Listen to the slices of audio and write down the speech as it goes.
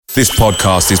This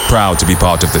podcast is proud to be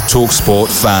part of the TalkSport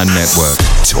Fan Network.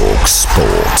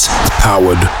 TalkSport.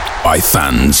 Powered by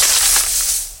fans.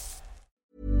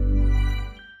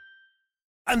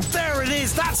 And there it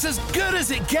is, that's as good as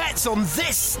it gets on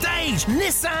this stage.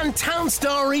 Nissan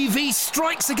Townstar EV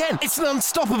strikes again. It's an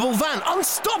unstoppable van,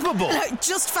 unstoppable.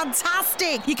 Just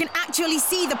fantastic. You can actually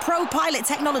see the Pro Pilot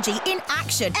technology in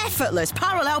action. Effortless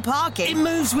parallel parking. It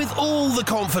moves with all the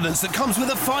confidence that comes with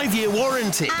a 5-year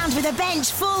warranty. And with a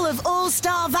bench full of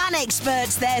all-star van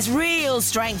experts, there's real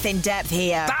strength in depth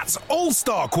here. That's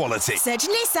all-star quality. Search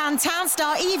Nissan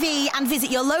Townstar EV and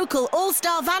visit your local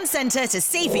all-star van centre to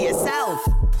see for yourself.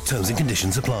 Terms and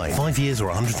conditions apply. 5 years or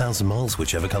 100,000 miles,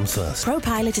 whichever comes first. Pro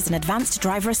Pilot is an advanced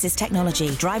driver assist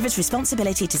technology. Driver's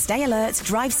responsibility to stay alert,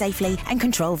 drive safely and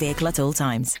control vehicle at all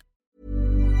times.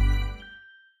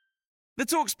 The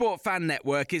TalkSport Fan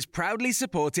Network is proudly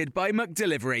supported by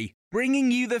McDelivery, bringing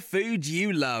you the food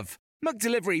you love.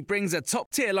 McDelivery brings a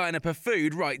top-tier lineup of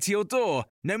food right to your door.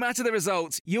 No matter the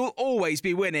result, you'll always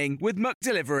be winning with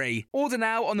McDelivery. Order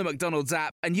now on the McDonald's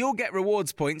app and you'll get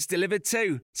rewards points delivered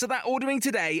too. So that ordering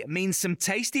today means some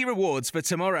tasty rewards for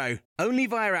tomorrow. Only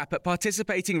via app at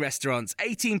participating restaurants.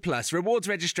 18+, rewards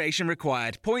registration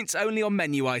required. Points only on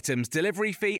menu items,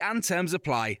 delivery fee and terms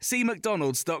apply. See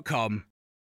mcdonalds.com.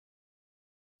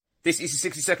 This is the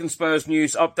 60-second Spurs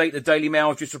news update. The Daily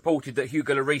Mail just reported that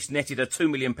Hugo Lloris netted a £2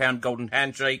 million golden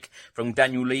handshake from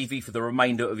Daniel Levy for the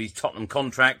remainder of his Tottenham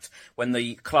contract when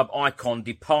the club icon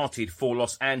departed for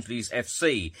Los Angeles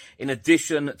FC. In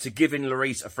addition to giving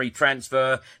Lloris a free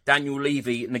transfer, Daniel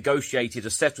Levy negotiated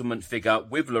a settlement figure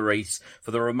with Lloris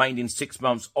for the remaining 6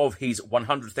 months of his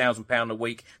 £100,000 a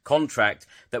week contract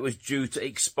that was due to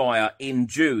expire in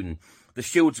June. The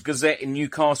Shields Gazette in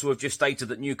Newcastle have just stated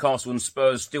that Newcastle and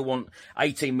Spurs still want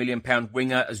 £18 million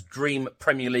winger as dream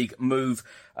Premier League move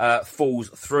falls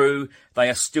through. They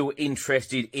are still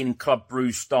interested in Club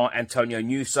Brugge star Antonio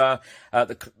Nusa.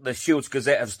 The Shields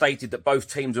Gazette have stated that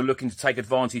both teams are looking to take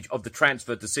advantage of the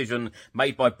transfer decision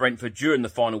made by Brentford during the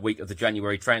final week of the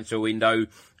January transfer window,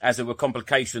 as there were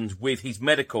complications with his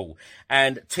medical.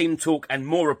 And Team Talk and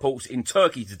more reports in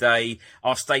Turkey today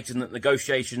are stating that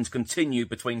negotiations continue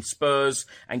between Spurs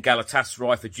and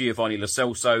Galatasaray for Giovanni Lo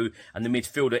Celso, and the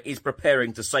midfielder is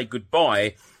preparing to say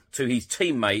goodbye to his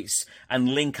teammates and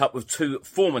link up with two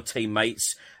former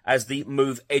teammates as the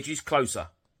move edges closer.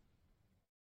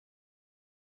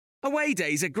 Away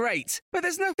days are great, but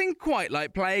there's nothing quite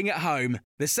like playing at home.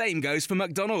 The same goes for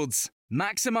McDonald's.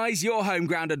 Maximise your home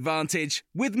ground advantage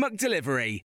with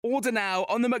McDelivery. Order now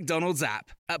on the McDonald's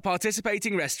app. At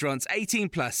participating restaurants,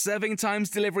 18+, serving times,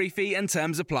 delivery fee and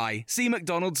terms apply. See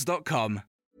mcdonalds.com.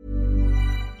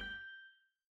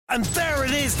 And there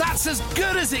it is, that's as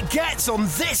good as it gets on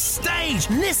this stage.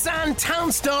 Nissan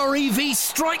Townstar EV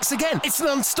strikes again. It's an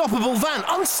unstoppable van,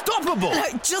 unstoppable.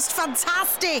 Just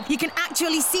fantastic. You can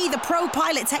actually see the Pro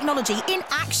Pilot technology in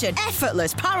action.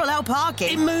 Effortless parallel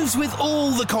parking. It moves with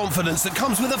all the confidence that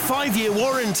comes with a 5-year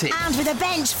warranty. And with a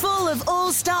bench full of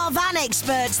all-star van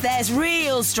experts, there's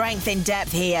real strength in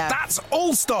depth here. That's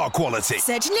all-star quality.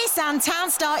 Search Nissan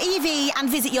Townstar EV and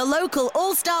visit your local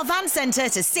all-star van centre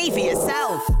to see for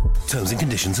yourself. Terms and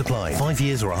conditions apply. 5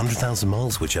 years or 100,000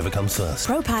 miles, whichever comes first.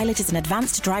 Pro Pilot is an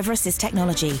advanced driver assist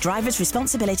technology. Driver's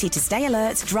responsibility to stay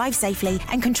alert, drive safely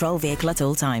and control vehicle at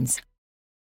all times.